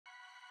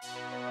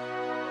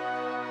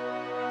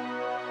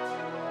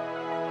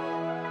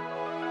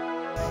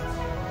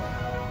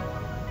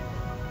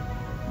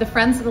The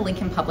Friends of the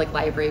Lincoln Public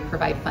Library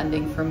provide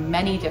funding for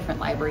many different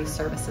library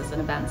services and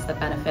events that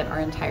benefit our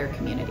entire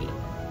community.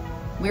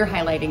 We're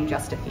highlighting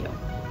just a few.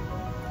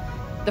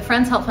 The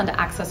Friends help fund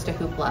access to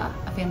Hoopla,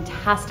 a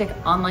fantastic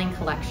online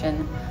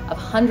collection of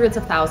hundreds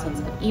of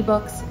thousands of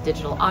ebooks,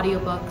 digital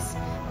audiobooks,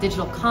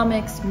 digital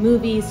comics,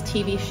 movies,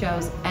 TV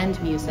shows,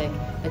 and music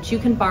that you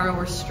can borrow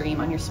or stream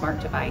on your smart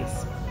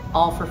device,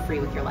 all for free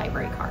with your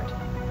library card.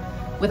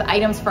 With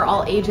items for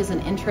all ages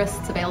and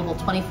interests available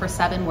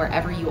 24/7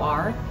 wherever you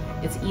are,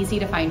 it's easy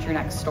to find your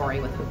next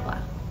story with Hoopla.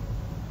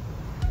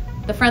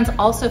 The Friends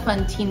also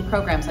fund teen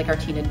programs like our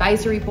Teen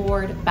Advisory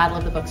Board, Battle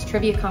of the Books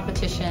Trivia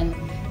Competition,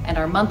 and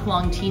our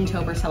month-long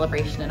Teentober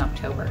celebration in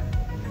October.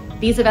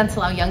 These events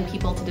allow young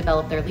people to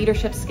develop their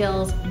leadership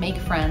skills, make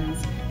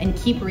friends, and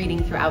keep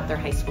reading throughout their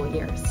high school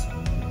years.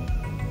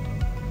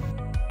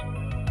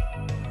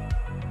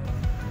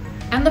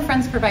 And the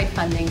Friends provide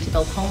funding to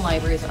build home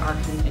libraries in our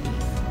community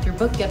through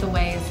book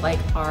giveaways like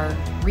our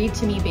Read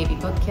to Me baby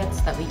book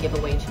kits that we give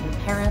away to new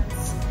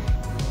parents,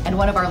 and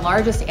one of our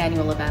largest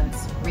annual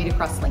events, Read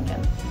Across Lincoln.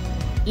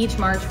 Each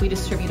March, we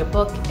distribute a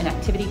book, an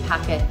activity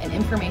packet, and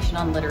information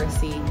on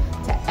literacy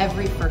to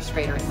every first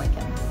grader in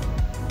Lincoln.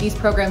 These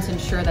programs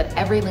ensure that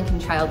every Lincoln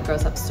child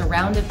grows up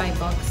surrounded by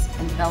books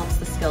and develops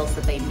the skills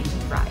that they need to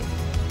thrive.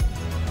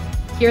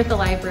 Here at the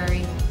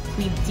library,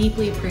 we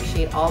deeply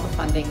appreciate all the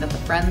funding that the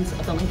Friends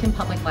of the Lincoln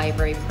Public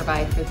Library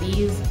provide for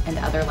these and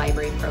other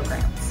library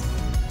programs.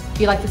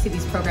 If you'd like to see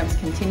these programs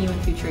continue in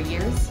future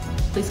years,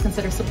 please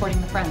consider supporting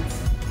the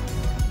Friends.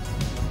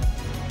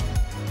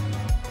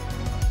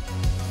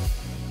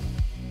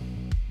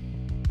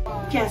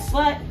 Guess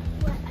what?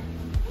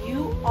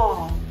 You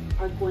all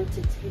are going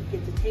to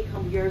get to take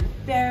home your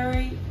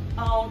very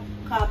own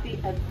copy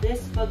of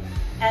this book,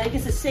 and it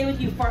gets to stay with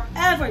you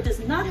forever. It does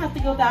not have to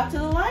go back to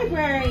the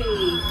library.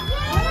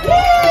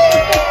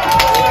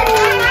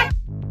 Yay!